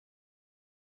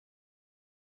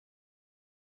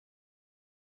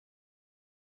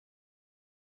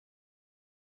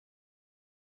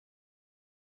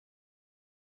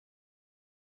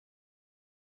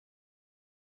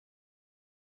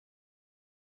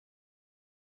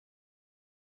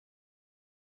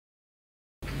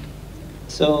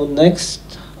So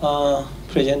next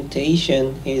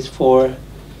presentation is for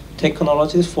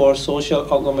technologies for social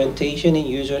augmentation in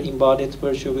user-embodied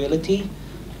virtual reality.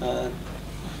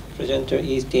 Presenter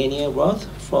is Daniel Roth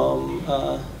from,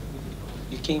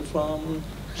 you came from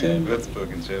Germany?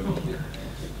 Würzburg in Germany.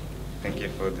 Thank you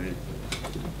for the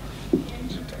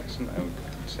introduction. I will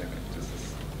check if this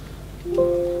is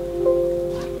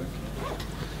working.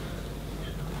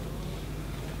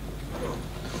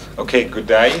 Okay, good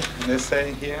day, let's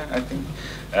say here, I think.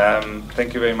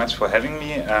 Thank you very much for having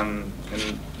me. In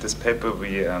this paper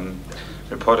we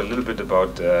report a little bit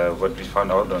about what we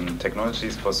found out on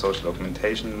technologies for social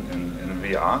augmentation in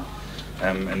VR.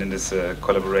 And in this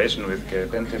collaboration with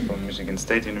Bente from Michigan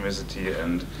State University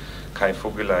and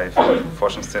Vogeley from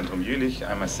Forschungszentrum Jülich.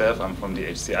 I'm from the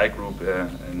HCI group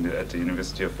at the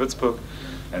University of Würzburg,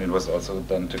 and it was also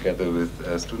done together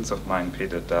with students of mine,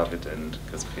 Peter, David, and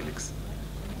Felix.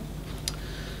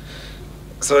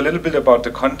 So a little bit about the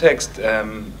context.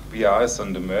 VR is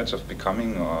on the verge of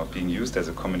becoming or being used as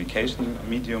a communication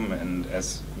medium, and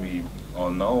as we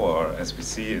all know, or as we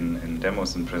see in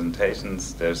demos and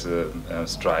presentations, there's a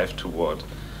strive toward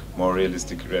more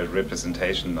realistic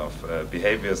representation of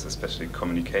behaviors, especially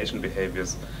communication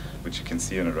behaviors, which you can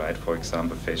see on the right, for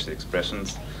example, facial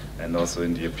expressions, and also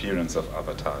in the appearance of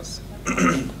avatars.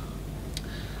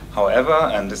 However,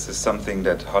 and this is something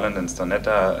that Holland and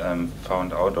Stornetta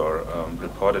found out or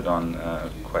reported on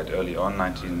quite early on,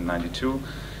 1992,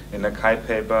 in a Kai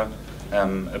paper,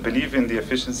 a belief in the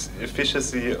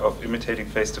efficacy of imitating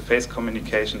face-to-face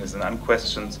communication is an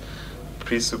unquestioned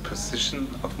presupposition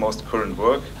of most current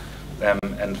work,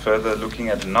 and further looking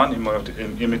at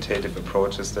non-imitative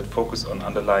approaches that focus on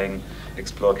underlying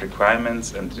explored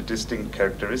requirements and the distinct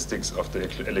characteristics of the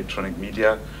electronic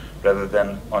media, rather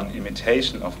than on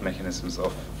imitation of mechanisms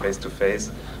of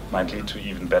face-to-face, might lead to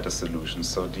even better solutions.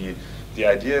 So the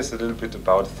idea is a little bit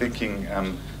about thinking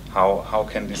how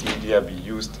can this media be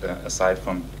used aside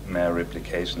from mere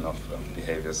replication of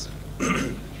behaviors.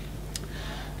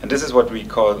 And this is what we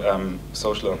call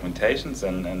social augmentations,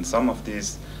 and some of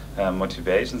these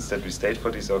motivations that we state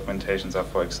for these augmentations are,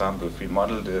 for example, if we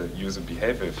model the user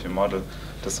behavior, if you model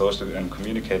the social and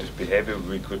communicative behavior,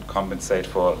 we could compensate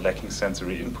for lacking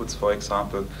sensory inputs, for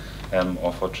example,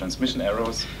 or for transmission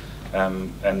errors.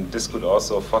 And this could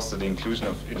also foster the inclusion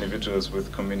of individuals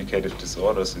with communicative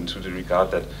disorders into the regard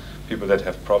that people that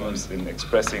have problems in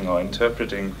expressing or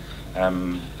interpreting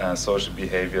social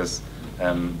behaviors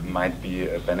might be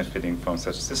benefiting from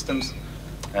such systems.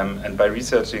 And by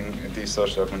researching these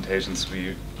social augmentations,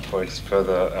 we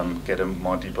further get a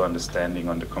more deeper understanding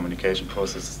on the communication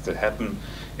processes that happen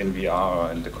in VR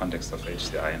or in the context of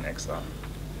HCI and XR.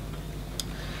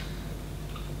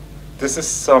 This is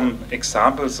some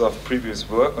examples of previous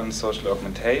work on social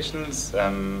augmentations.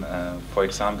 For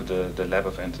example, the lab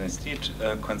of Anthony Steed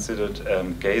considered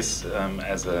gaze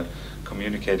as a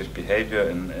communicative behavior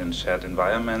in shared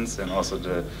environments, and also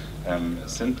the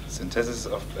synthesis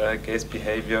of gaze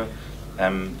behavior.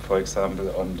 For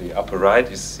example, on the upper right,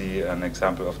 you see an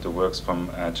example of the works from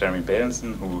Jeremy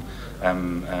Bailenson, who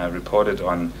reported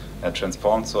on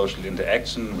transformed social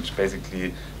interaction, which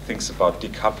basically thinks about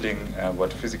decoupling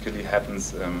what physically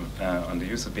happens on the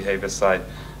user behavior side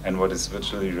and what is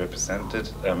virtually represented.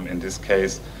 In this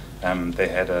case, they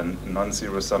had a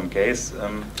non-zero-sum gaze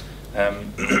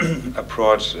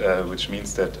approach, which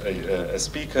means that a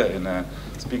speaker in a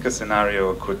speaker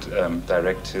scenario could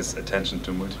direct his attention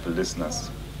to multiple listeners.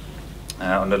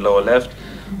 On the lower left,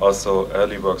 also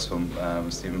early works from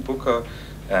Stephen Booker,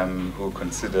 who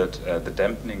considered the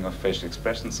dampening of facial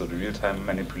expressions, so the real-time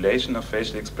manipulation of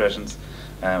facial expressions,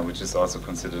 which is also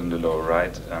considered in the lower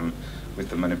right, with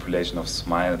the manipulation of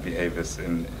smile behaviors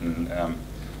in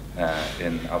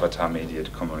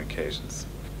avatar-mediated communications.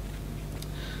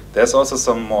 There's also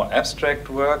some more abstract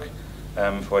work.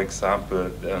 For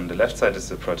example, on the left side is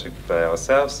a project by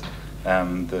ourselves.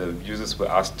 The users were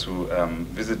asked to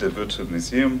visit a virtual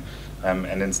museum,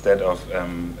 and instead of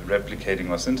replicating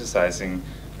or synthesizing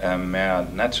mere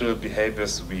natural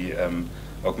behaviors, we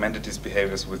augmented these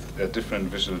behaviors with different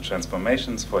visual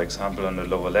transformations. For example, on the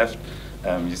lower left,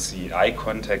 you see eye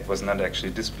contact was not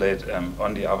actually displayed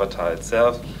on the avatar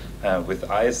itself, with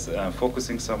eyes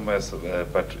focusing somewhere,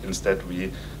 but instead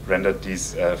we rendered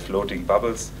these floating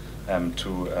bubbles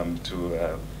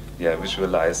to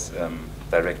visualize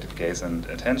directed gaze and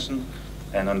attention.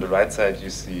 And on the right side, you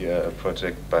see a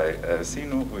project by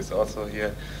Sinu, who is also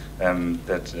here,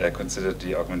 that considered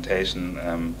the augmentation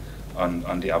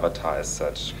on the avatar as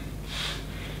such.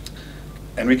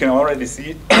 And we can already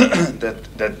see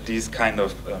that these kind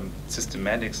of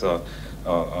systematics or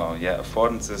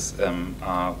affordances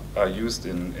are used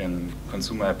in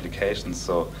consumer applications.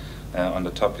 So on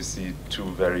the top you see two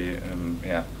very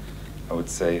I would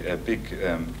say big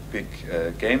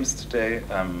games today,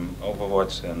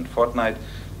 Overwatch and Fortnite,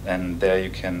 and there you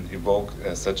can evoke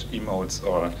such emotes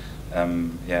or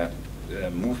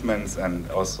movements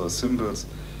and also symbols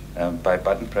by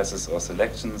button presses or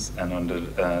selections. And on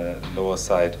the lower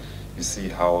side you see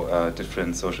how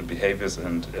different social behaviors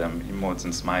and emotes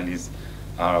and smileys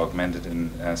are augmented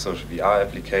in social VR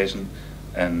application.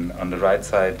 And on the right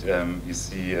side you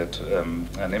see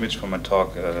an image from a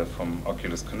talk from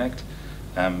Oculus Connect,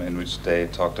 in which they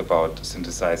talked about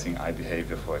synthesizing eye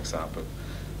behavior, for example.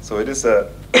 So it is a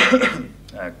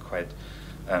quite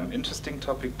interesting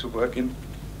topic to work in.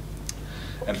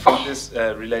 And from this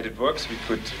related works, we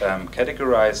could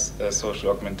categorize social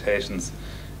augmentations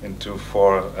into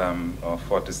four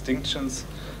distinctions.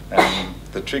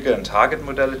 The trigger and target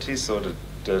modalities, so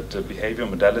the behavior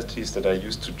modalities that are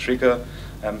used to trigger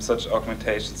such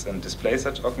augmentations and display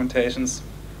such augmentations.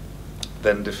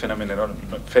 Then the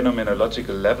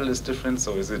phenomenological level is different.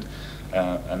 So is it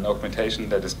an augmentation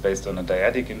that is based on a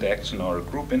dyadic interaction or a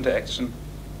group interaction?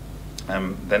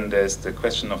 Then there's the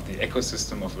question of the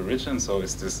ecosystem of origin. So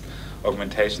is this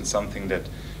augmentation something that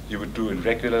you would do in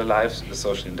regular life, the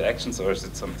social interactions, or is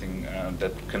it something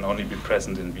that can only be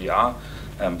present in VR?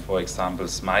 For example,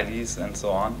 smileys and so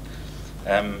on.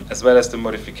 As well as the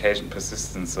modification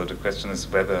persistence. So the question is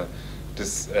whether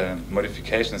this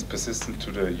modification is persistent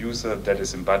to the user that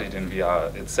is embodied in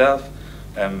VR itself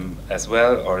as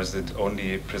well, or is it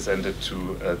only presented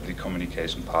to the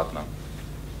communication partner?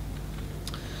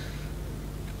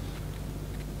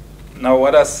 Now,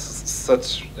 what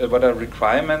are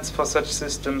requirements for such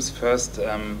systems? First,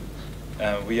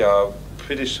 we are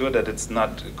pretty sure that it's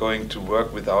not going to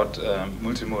work without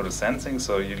multimodal sensing.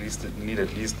 So you need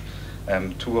at least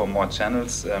 2 or more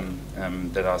channels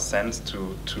that are sensed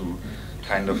to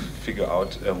kind of figure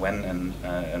out when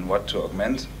and what to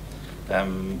augment.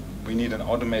 We need an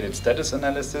automated status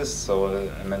analysis, so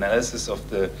an analysis of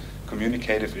the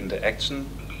communicative interaction.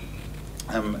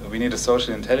 We need a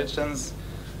social intelligence,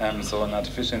 so an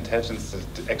artificial intelligence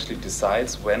that actually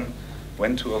decides when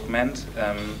to augment,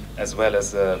 as well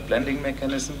as a blending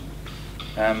mechanism.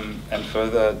 And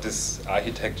further, this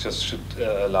architecture should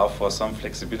allow for some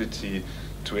flexibility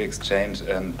to exchange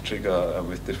and trigger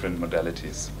with different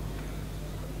modalities.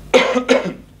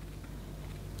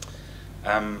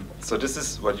 So this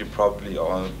is what you probably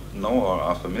all know or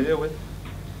are familiar with.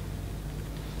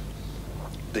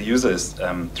 The user is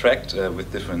tracked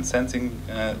with different sensing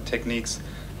techniques,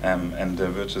 and the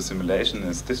virtual simulation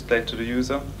is displayed to the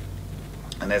user.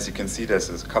 And as you can see, there's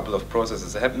a couple of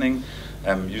processes happening.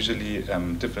 Usually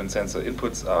different sensor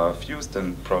inputs are fused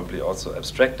and probably also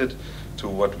abstracted to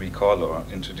what we call or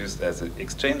introduced as an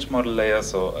exchange model layer,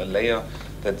 so a layer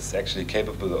that's actually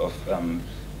capable of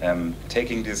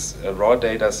taking this raw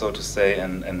data, so to say,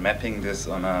 and mapping this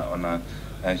on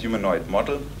a humanoid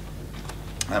model.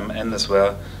 And as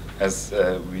well as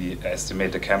we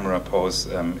estimate the camera pose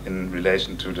in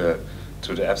relation to the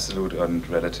absolute and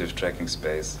relative tracking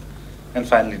space. And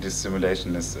finally, this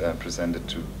simulation is presented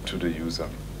to the user.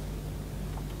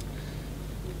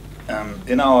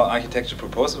 In our architecture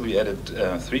proposal, we added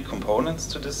 3 components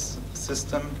to this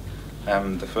system.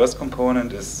 The first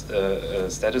component is a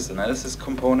status analysis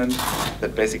component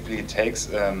that basically takes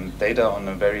data on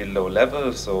a very low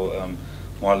level, so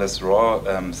more or less raw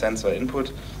sensor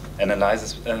input,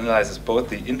 analyzes both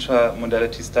the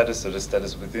intra-modality status, so the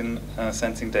status within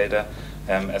sensing data,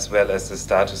 as well as the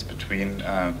status between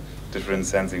different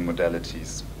sensing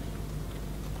modalities.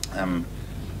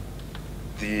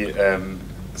 The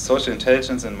social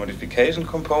intelligence and modification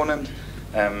component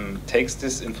takes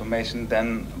this information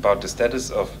then about the status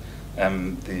of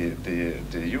the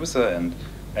user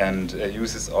and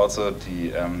uses also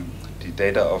the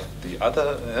data of the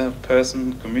other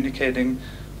person communicating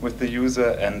with the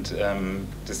user and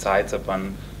decides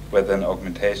upon whether an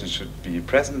augmentation should be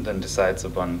present and decides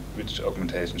upon which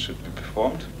augmentation should be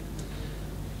performed.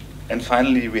 And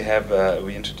finally, we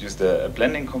introduced a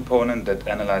blending component that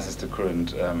analyzes the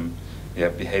current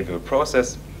behavioral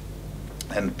process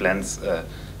and blends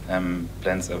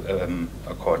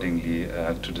accordingly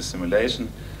to the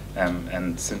simulation,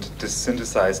 and this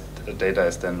synthesized data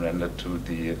is then rendered to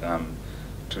the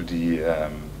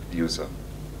user.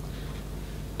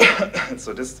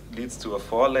 So this leads to a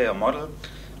 4-layer model.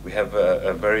 We have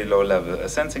a very low-level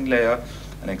sensing layer,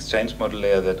 an exchange model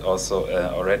layer that also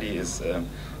already is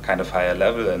kind of higher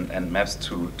level and maps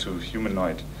to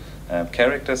humanoid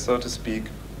characters, so to speak.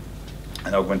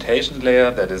 An augmentation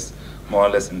layer that is more or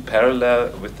less in parallel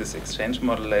with this exchange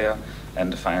model layer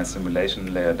and the final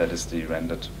simulation layer that is the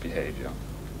rendered behavior.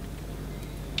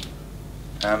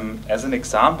 As an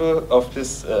example of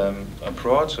this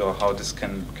approach, or how this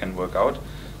can work out,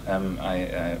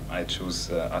 I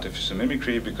choose artificial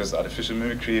mimicry, because artificial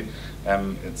mimicry,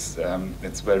 it's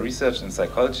well researched in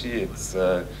psychology. It's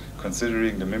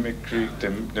considering the mimicry,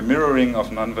 the mirroring of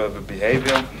nonverbal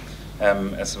behavior,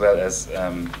 as well as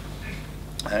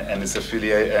and is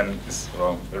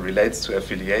relates to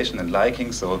affiliation and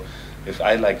liking. So if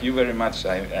I like you very much,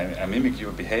 I mimic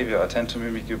your behavior, I tend to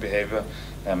mimic your behavior,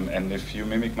 and if you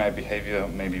mimic my behavior,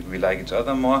 maybe we like each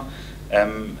other more.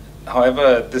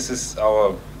 However, this is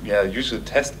our usual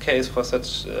test case for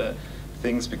such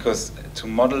things, because to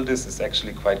model this is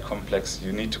actually quite complex.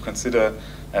 You need to consider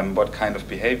what kind of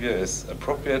behavior is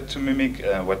appropriate to mimic,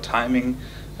 what timing,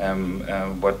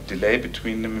 what delay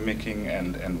between the mimicking,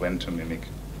 and when to mimic.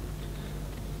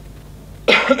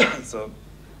 So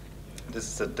this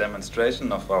is a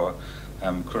demonstration of our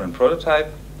current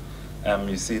prototype.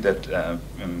 You see that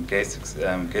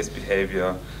gaze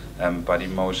behavior, body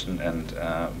motion, and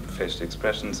facial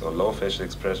expressions or low facial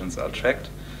expressions are tracked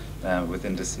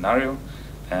within this scenario.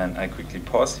 And I quickly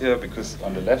pause here, because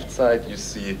on the left side you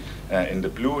see in the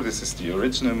blue, this is the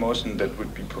original motion that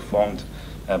would be performed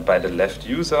by the left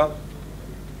user.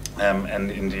 And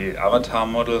in the avatar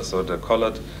model, so the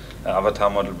colored avatar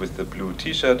model with the blue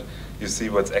t-shirt, you see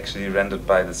what's actually rendered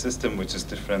by the system, which is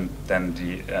different than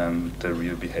the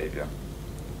real behavior.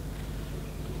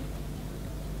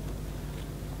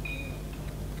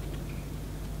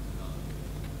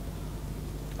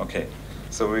 Okay,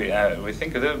 so we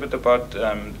think a little bit about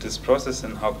this process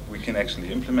and how we can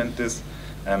actually implement this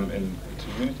in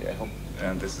Unity. I hope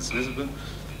this is visible.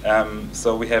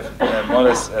 So we have more or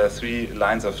less 3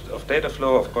 lines of data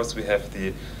flow. Of course, we have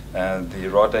the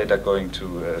raw data going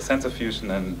to sensor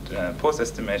fusion and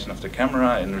post-estimation of the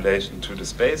camera in relation to the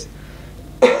space.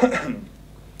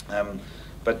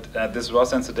 But this raw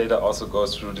sensor data also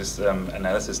goes through this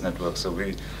analysis network. So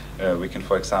we can,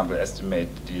 for example, estimate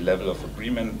the level of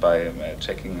agreement by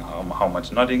checking how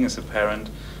much nodding is apparent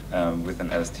with an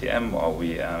LSTM, or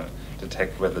we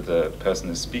detect whether the person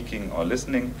is speaking or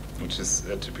listening, which is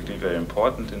typically very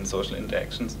important in social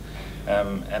interactions.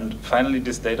 And finally,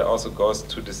 this data also goes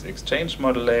to this exchange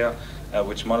model layer,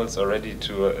 which models already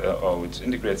or which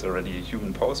integrates already a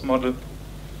human pose model.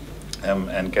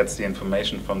 And gets the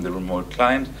information from the remote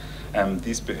client.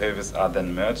 These behaviors are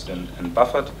then merged and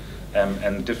buffered,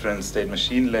 and different state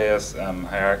machine layers,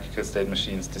 hierarchical state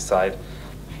machines, decide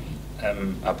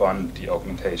upon the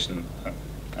augmentation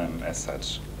as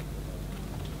such.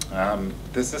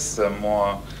 This is a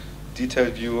more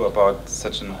detailed view about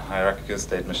such a hierarchical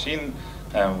state machine.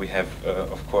 We have,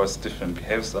 of course, different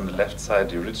behaviors on the left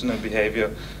side, the original behavior,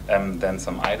 then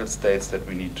some idle states that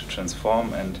we need to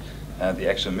transform, and the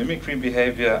actual mimicry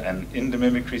behavior. And in the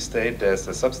mimicry state, there's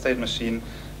a substate machine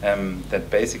that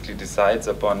basically decides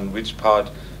upon which part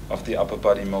of the upper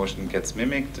body motion gets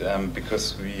mimicked,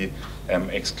 because we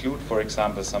exclude, for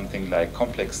example, something like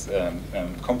complex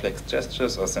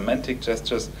gestures or semantic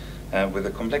gestures. With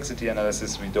a complexity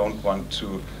analysis, we don't want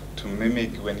to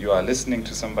mimic when you are listening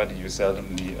to somebody. You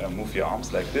seldomly move your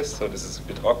arms like this, so this is a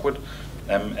bit awkward.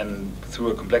 And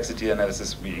through a complexity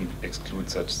analysis, we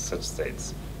exclude such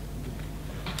states.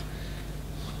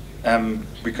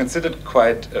 We considered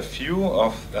quite a few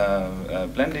of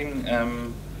blending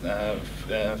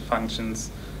functions.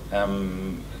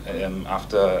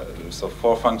 So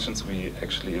 4 functions we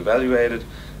actually evaluated,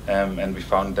 and we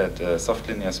found that soft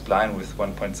linear spline with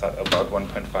about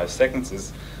 1.5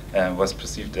 seconds was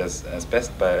perceived as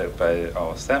best by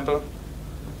our sample.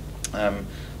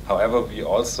 However, we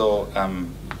also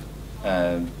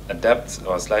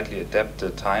slightly adapt the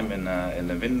time in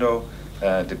the window,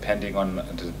 depending on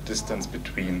the distance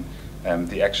between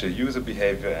the actual user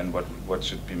behavior and what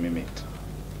should be mimicked.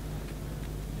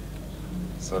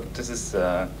 So this is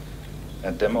a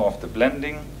demo of the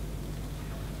blending.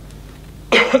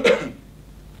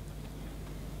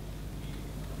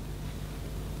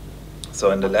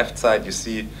 So on the left side you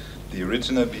see the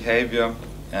original behavior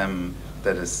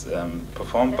that is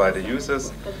performed by the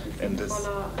users. In this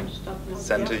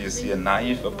center you see a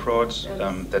naive approach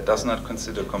that does not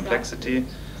consider complexity,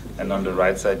 and on the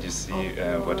right side you see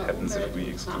what happens if we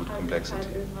exclude complexity.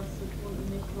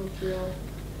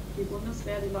 Die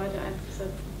Bundeswehr die Leute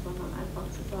einzusetzen, sondern einfach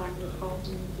zu sagen, wir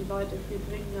brauchen die Leute viel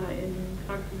dringender im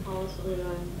Krankenhaus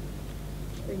oder in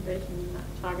irgendwelchen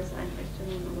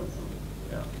Tageseinrichtungen oder so.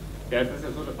 Ja, ja, es ist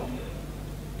ja so, dass...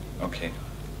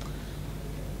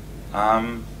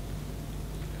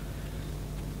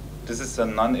 this is a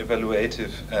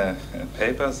non-evaluative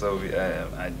paper, so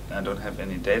I don't have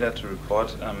any data to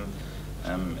report,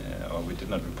 or we did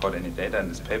not report any data in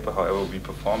this paper. However, we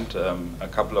performed a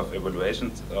couple of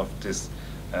evaluations of this,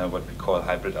 what we call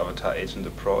hybrid avatar agent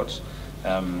approach,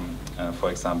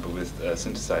 for example, with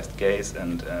synthesized gaze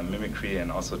and mimicry, and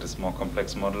also this more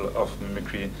complex model of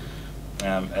mimicry.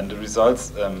 And the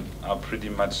results are pretty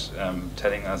much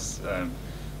telling us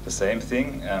the same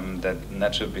thing, that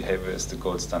natural behavior is the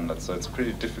gold standard. So it's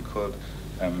pretty difficult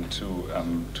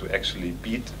to actually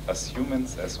beat us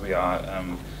humans as we are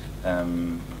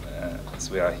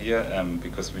here,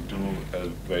 because we do a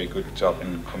very good job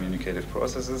in communicative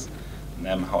processes.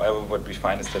 However, what we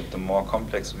find is that the more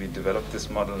complex we develop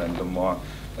this model and the more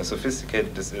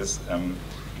sophisticated this is,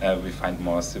 we find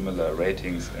more similar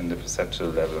ratings in the perceptual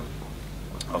level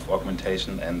of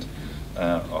augmentation and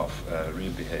of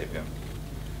real behavior.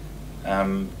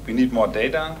 We need more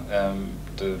data.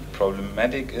 The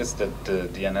problematic is that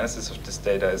the analysis of this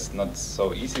data is not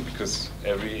so easy, because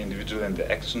every individual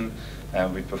interaction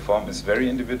we perform is very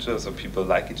individual, so people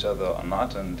like each other or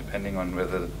not, and depending on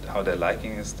how their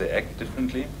liking is, they act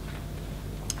differently.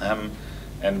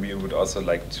 And we would also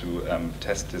like to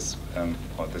test this,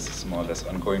 or this is more or less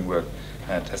ongoing work,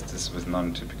 test this with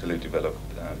non-typically developed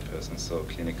persons, so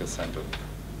clinical sample.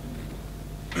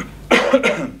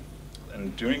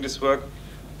 And during this work,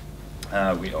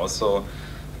 we also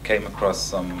came across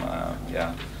some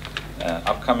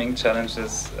upcoming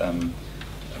challenges.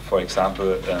 For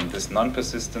example, this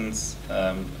non-persistence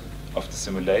of the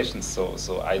simulations.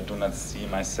 So I do not see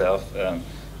myself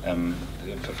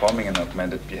performing an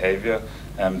augmented behavior.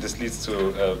 This leads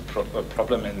to a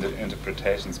problem in the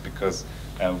interpretations, because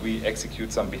we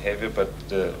execute some behavior, but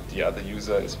the other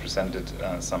user is presented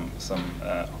some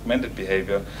augmented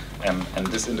behavior, and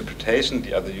this interpretation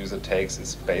the other user takes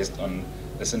is based on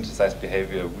a synthesized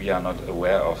behavior we are not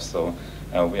aware of. So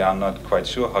we are not quite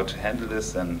sure how to handle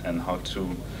this and how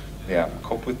to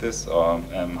cope with this, or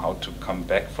how to come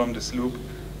back from this loop.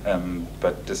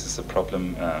 But this is a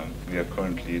problem we are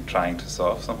currently trying to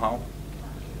solve somehow.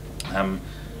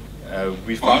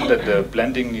 We found that the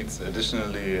blending needs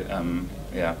additionally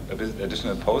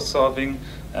additional post-solving.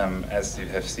 As you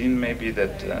have seen, maybe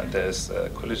that there's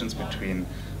collisions between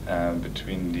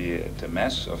the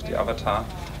mesh of the avatar.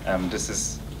 This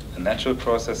is a natural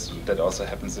process that also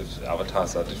happens if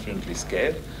avatars are differently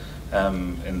scaled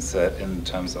in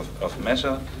terms of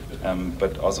measure,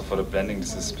 but also for the blending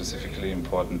this is specifically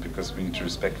important, because we need to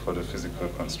respect for the physical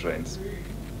constraints.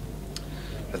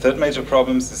 The third major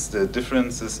problem is the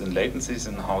differences in latencies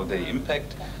and how they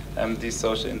impact these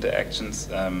social interactions.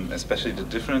 Especially the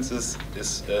differences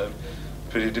is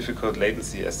pretty difficult.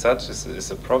 Latency as such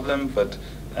is a problem, but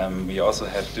we also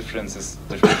have different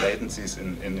latencies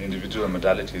in individual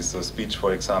modalities. So speech,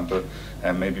 for example,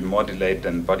 may be more delayed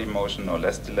than body motion or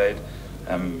less delayed,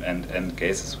 and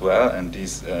gaze as well. And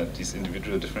these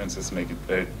individual differences make it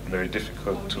very, very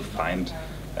difficult to find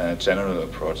general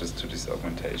approaches to these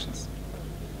augmentations.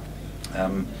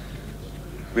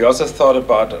 We also thought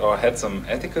about, or had some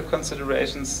ethical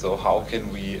considerations. So how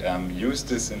can we use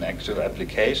this in actual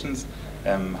applications?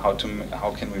 How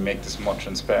can we make this more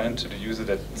transparent to the user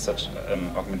that such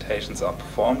augmentations are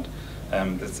performed?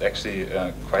 That's actually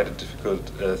quite a difficult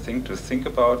thing to think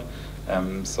about.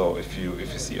 So if you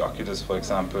see Oculus, for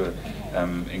example,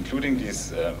 including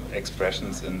these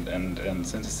expressions and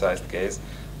synthesized gaze,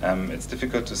 it's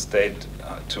difficult to state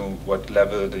to what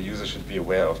level the user should be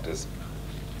aware of this.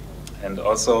 And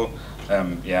also,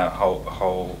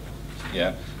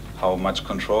 how much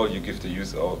control you give the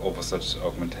user over such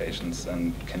augmentations,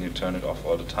 and can you turn it off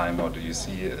all the time, or do you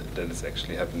see that it's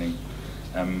actually happening?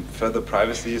 Further,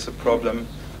 privacy is a problem.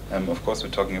 Of course,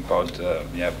 we're talking about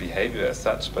behavior as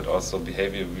such, but also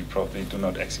behavior we probably do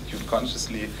not execute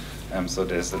consciously. So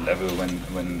there's a level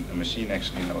when a machine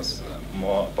actually knows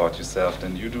more about yourself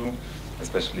than you do,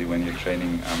 especially when you're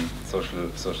training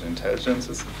social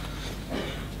intelligences.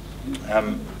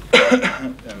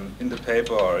 In the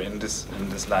paper, or in this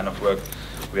line of work,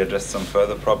 we addressed some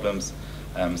further problems,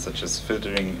 such as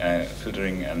filtering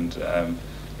and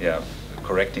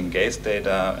correcting gaze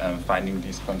data, finding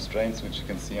these constraints, which you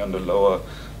can see on the lower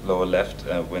left,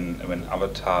 when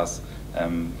avatars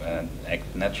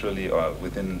act naturally or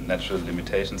within natural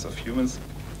limitations of humans.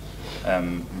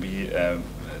 We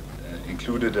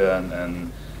included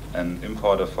an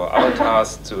importer for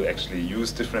avatars to actually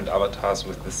use different avatars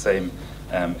with the same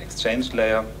exchange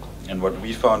layer. And what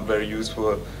we found very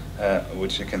useful,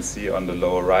 which you can see on the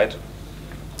lower right,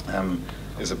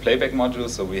 is a playback module.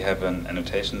 So we have an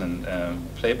annotation and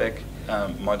playback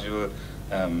module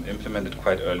implemented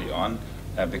quite early on,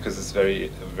 because it's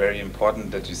very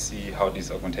important that you see how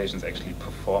these augmentations actually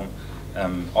perform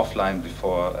offline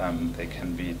before they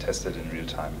can be tested in real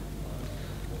time.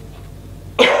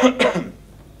 A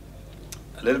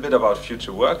little bit about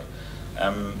future work.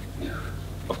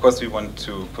 Of course, we want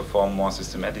to perform more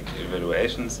systematic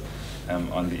evaluations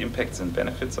on the impacts and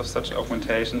benefits of such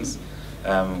augmentations.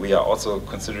 We are also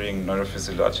considering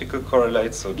neurophysiological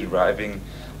correlates, so deriving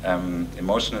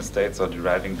emotional states or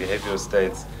deriving behavioral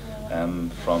states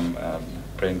from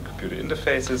brain-computer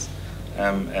interfaces.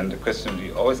 And the question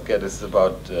we always get is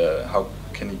about how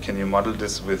can you model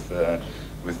this with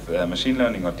machine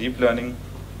learning or deep learning?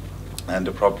 And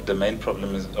the main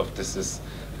problem of this is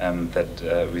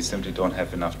that we simply don't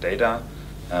have enough data.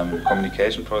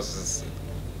 Communication processes,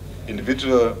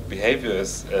 individual behavior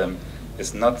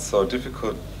is not so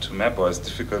difficult to map, or it's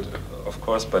difficult, of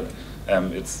course, but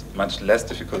it's much less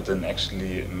difficult than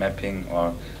actually mapping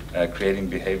or creating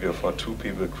behavior for two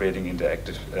people creating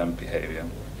interactive behavior.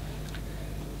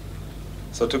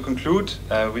 So to conclude,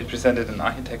 we presented an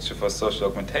architecture for social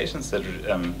augmentations that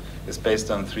is based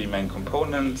on three main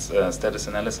components: a status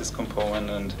analysis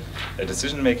component, a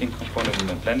decision-making component,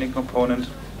 and a blending component.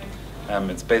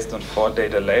 It's based on 4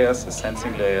 data layers: a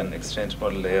sensing layer, an exchange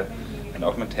model layer, an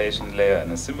augmentation layer,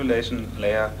 and a simulation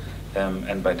layer.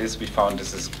 And by this we found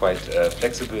this is quite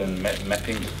flexible in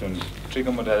mapping different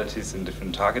trigger modalities and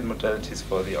different target modalities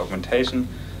for the augmentation.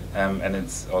 And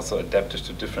it's also adaptive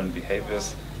to different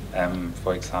behaviors,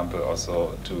 for example,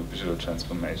 also to visual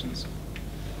transformations.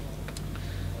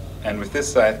 And with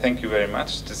this, I thank you very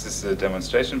much. This is a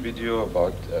demonstration video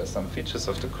about some features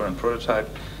of the current prototype.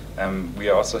 We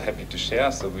are also happy to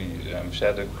share, so we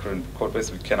share the current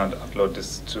codebase. We cannot upload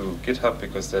this to GitHub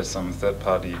because there's some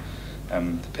third-party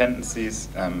dependencies,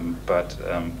 but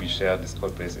we share this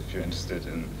codebase if you're interested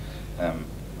in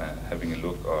having a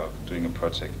look or doing a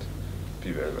project.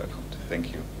 Be very welcome.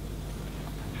 Thank you.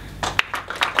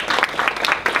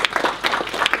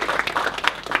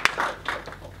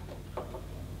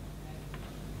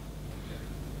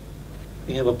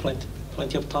 We have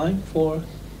plenty of time for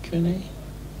Q&A.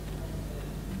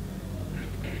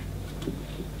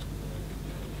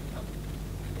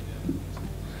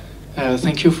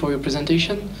 Thank you for your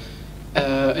presentation.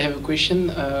 I have a question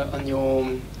on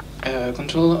your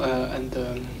control and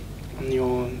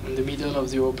on the middle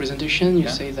of your presentation. You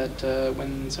say that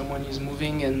when someone is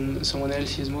moving and someone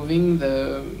else is moving,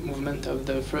 the movement of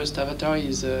the first avatar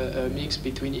is a mix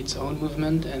between its own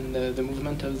movement and the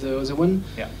movement of the other one.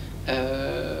 Yeah.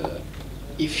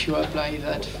 If you apply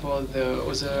that for the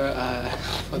other,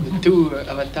 for the two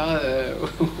avatars,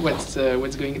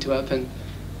 what's going to happen?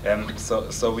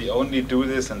 So we only do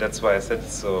this, and that's why I said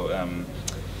so.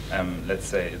 Let's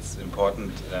say it's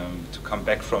important to come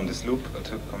back from this loop,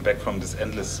 to come back from this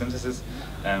endless synthesis.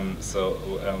 So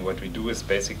what we do is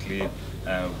basically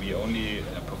we only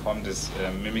perform this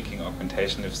mimicking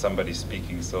augmentation if somebody's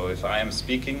speaking. So if I am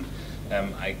speaking,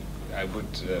 I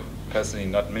would personally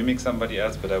not mimic somebody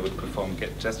else, but I would perform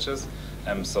gestures.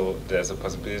 So there's a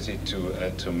possibility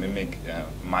to mimic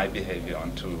my behavior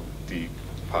onto the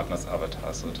partner's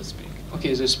avatar, so to speak.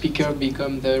 Okay, the speaker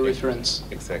become the reference.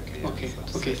 Exactly. Okay.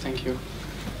 So okay. Thank you.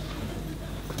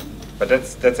 But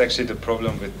that's actually the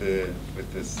problem with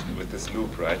this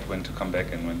loop, right? When to come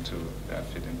back and when to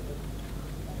fit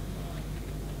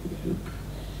in.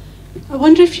 I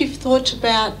wonder if you've thought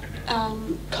about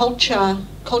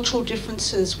cultural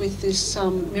differences with this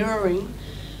mirroring.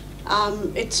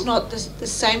 It's not the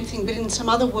same thing, but in some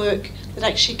other work that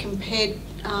actually compared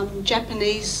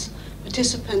Japanese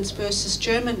participants versus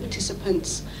German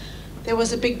participants, there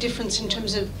was a big difference in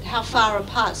terms of how far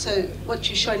apart. So what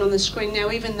you're showing on the screen now,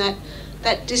 even that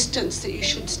distance that you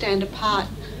should stand apart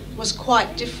was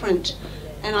quite different.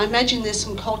 And I imagine there's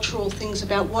some cultural things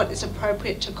about what is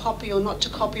appropriate to copy or not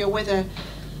to copy, or whether,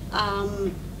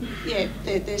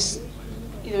 there's,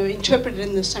 interpreted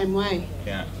in the same way.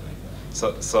 Yeah.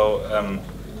 So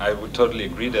I would totally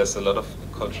agree. There's a lot of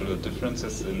cultural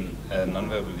differences in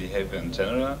nonverbal behavior in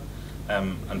general.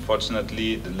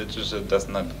 Unfortunately, the literature does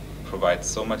not provide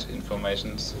so much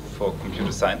information for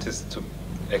computer scientists to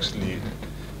actually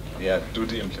do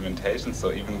the implementation.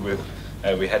 So even with,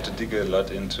 we had to dig a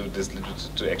lot into this literature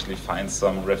to actually find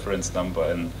some reference number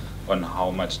on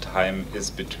how much time is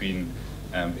between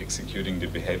executing the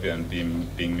behavior and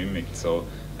being mimicked. So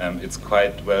it's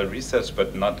quite well researched,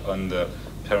 but not on the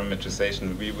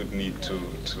parameterization we would need to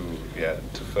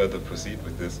further proceed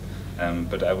with this.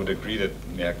 But I would agree that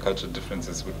cultural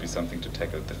differences would be something to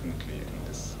tackle definitely in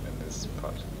this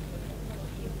part.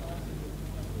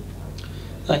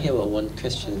 I have one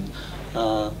question.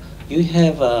 You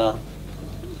have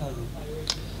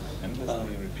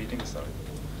Repeating, sorry.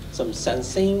 some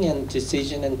sensing and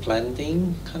decision and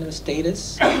planning kind of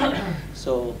status.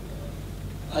 So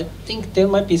I think there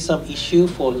might be some issue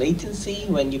for latency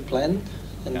when you plan,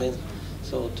 and then.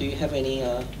 So do you have any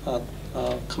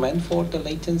comment for the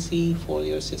latency for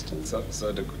your system?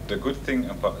 So the good thing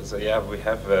about we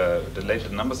have the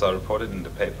latest numbers are reported in the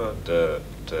paper.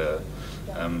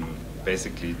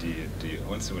 Basically the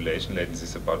on-simulation latency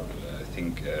is about I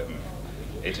think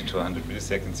 80 to 100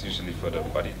 milliseconds usually for the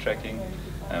body tracking.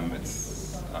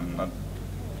 I'm not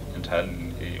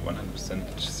entirely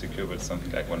 100% secure, but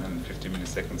something like 150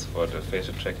 milliseconds for the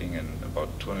facial tracking and about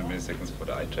 200 milliseconds for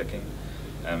the eye tracking.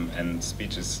 And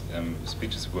speech is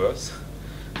worse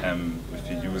if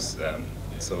you use.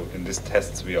 So in these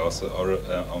tests, we also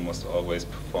almost always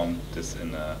perform this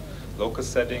in a local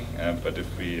setting. But if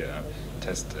we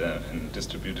test in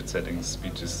distributed settings,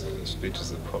 speech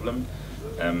is a problem.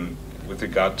 With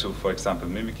regard to, for example,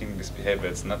 mimicking this behavior,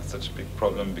 it's not such a big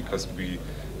problem because we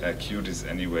cue this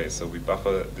anyway. So we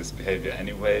buffer this behavior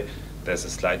anyway. There's a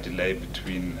slight delay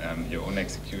between your own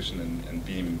execution and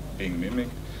being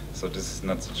mimicked. So this is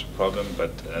not such a problem,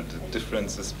 but the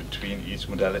differences between each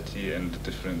modality and the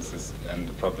differences and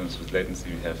the problems with latency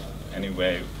we have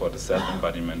anyway for the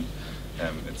self-embodiment,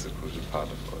 it's a crucial part,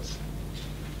 of course.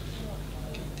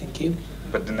 Okay, thank you.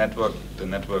 But the network,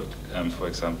 for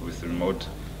example, with the remote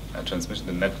transmission,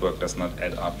 the network does not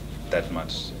add up that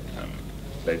much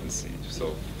latency.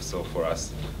 So for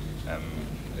us,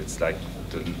 it's like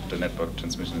the network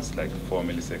transmission is like 4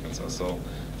 milliseconds or so.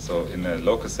 So in a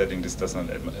local setting, this does not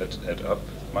add up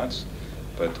much.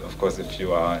 But of course, if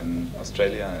you are in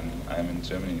Australia and I'm in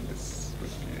Germany, this would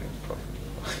be a problem.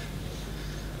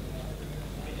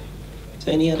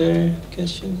 So any other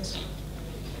questions?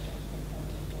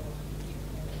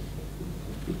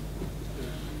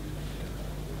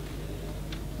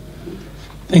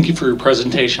 Thank you for your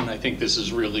presentation. I think this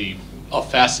is really a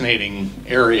fascinating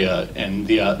area, and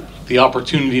the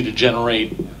opportunity to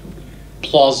generate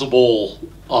plausible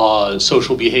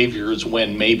social behaviors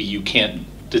when maybe you can't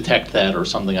detect that or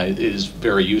something is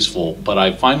very useful. But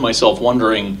I find myself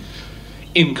wondering,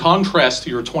 in contrast to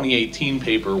your 2018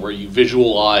 paper where you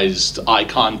visualized eye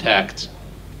contact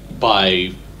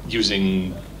by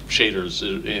using shaders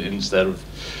instead of,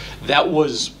 that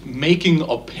was making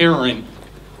apparent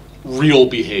real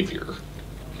behavior.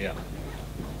 Yeah.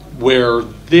 Where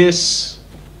this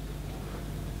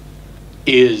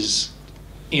is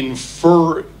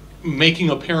making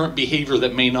apparent behavior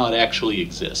that may not actually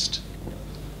exist.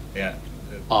 Yeah.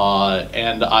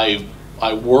 And I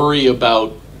worry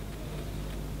about,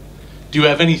 do you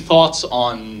have any thoughts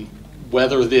on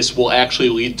whether this will actually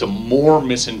lead to more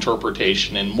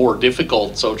misinterpretation and more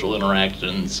difficult social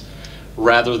interactions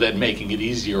rather than making it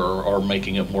easier or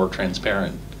making it more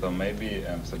transparent? So maybe,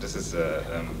 so this is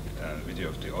a video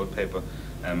of the old paper.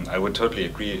 I would totally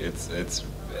agree. It's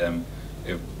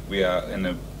if we are in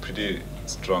a pretty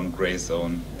strong gray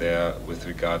zone there with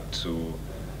regard to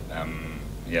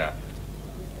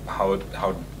how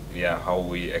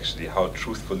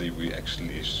truthfully we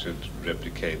actually should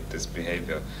replicate this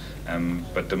behavior.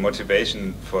 But the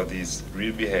motivation for these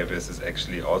real behaviors is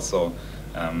actually also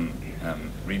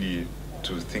really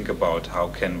to think about how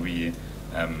can we,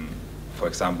 for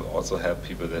example, also help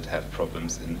people that have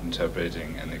problems in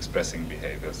interpreting and expressing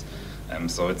behaviors.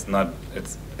 So it's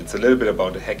a little bit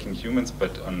about hacking humans,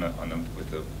 but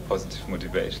with a positive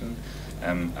motivation.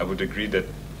 I would agree that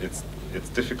it's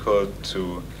difficult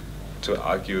to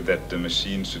argue that the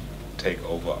machine should take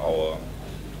over our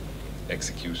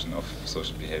execution of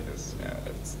social behaviors. Yeah,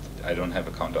 I don't have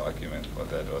a counter argument for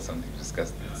that or something to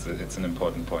discuss. It's an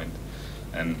important point,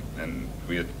 and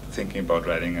we are thinking about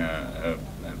writing a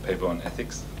paper on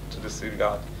ethics to this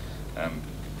regard.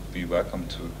 Be welcome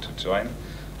to join.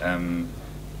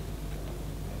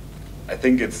 I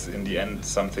think it's in the end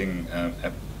something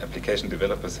application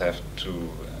developers have to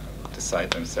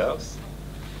decide themselves.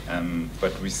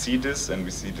 But we see this, and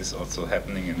we see this also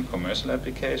happening in commercial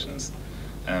applications.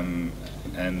 And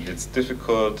it's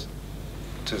difficult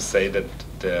to say that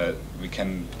we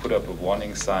can put up a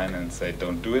warning sign and say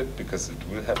don't do it, because it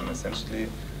will happen essentially.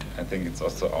 I think it's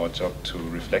also our job to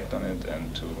reflect on it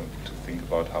and to think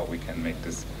about how we can make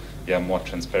this more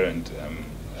transparent,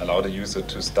 allow the user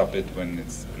to stop it when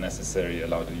it's necessary,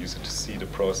 allow the user to see the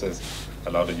process,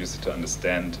 allow the user to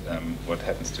understand what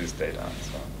happens to his data and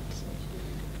so on. So.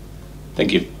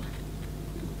 Thank you.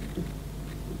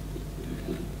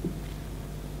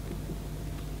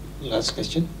 Last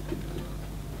question.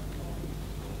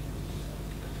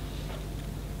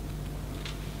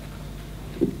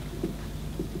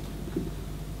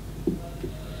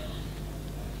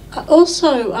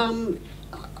 Also,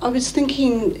 I was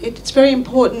thinking it's very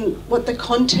important what the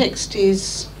context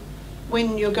is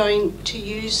when you're going to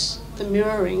use the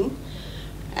mirroring.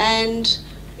 And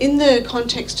in the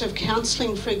context of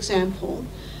counselling, for example,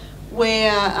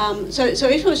 where, so if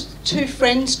it was two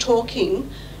friends talking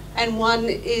and one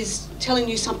is telling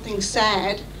you something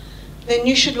sad, then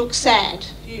you should look sad.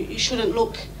 You shouldn't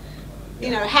look,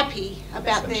 happy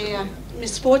about their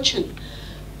misfortune.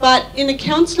 But in a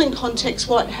counselling context,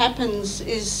 what happens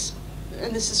is,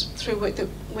 and this is through work that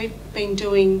we've been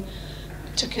doing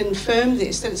to confirm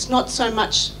this, that it's not so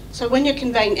much, so when you're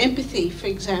conveying empathy, for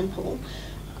example,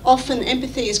 often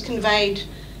empathy is conveyed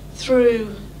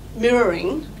through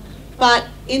mirroring, but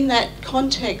in that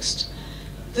context,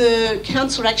 the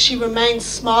counsellor actually remains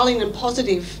smiling and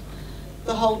positive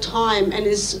the whole time and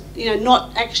is,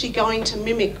 not actually going to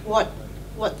mimic what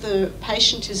the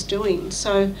patient is doing.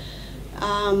 So,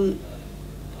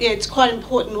 it's quite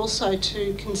important also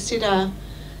to consider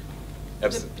the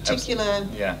particular...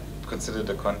 Consider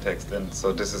the context, and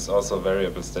so this is also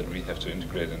variables that we have to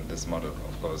integrate in this model,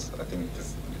 of course. I think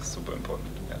this is super important.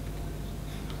 Yeah.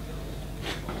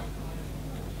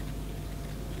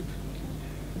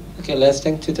 Okay, let's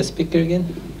thank to the speaker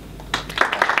again.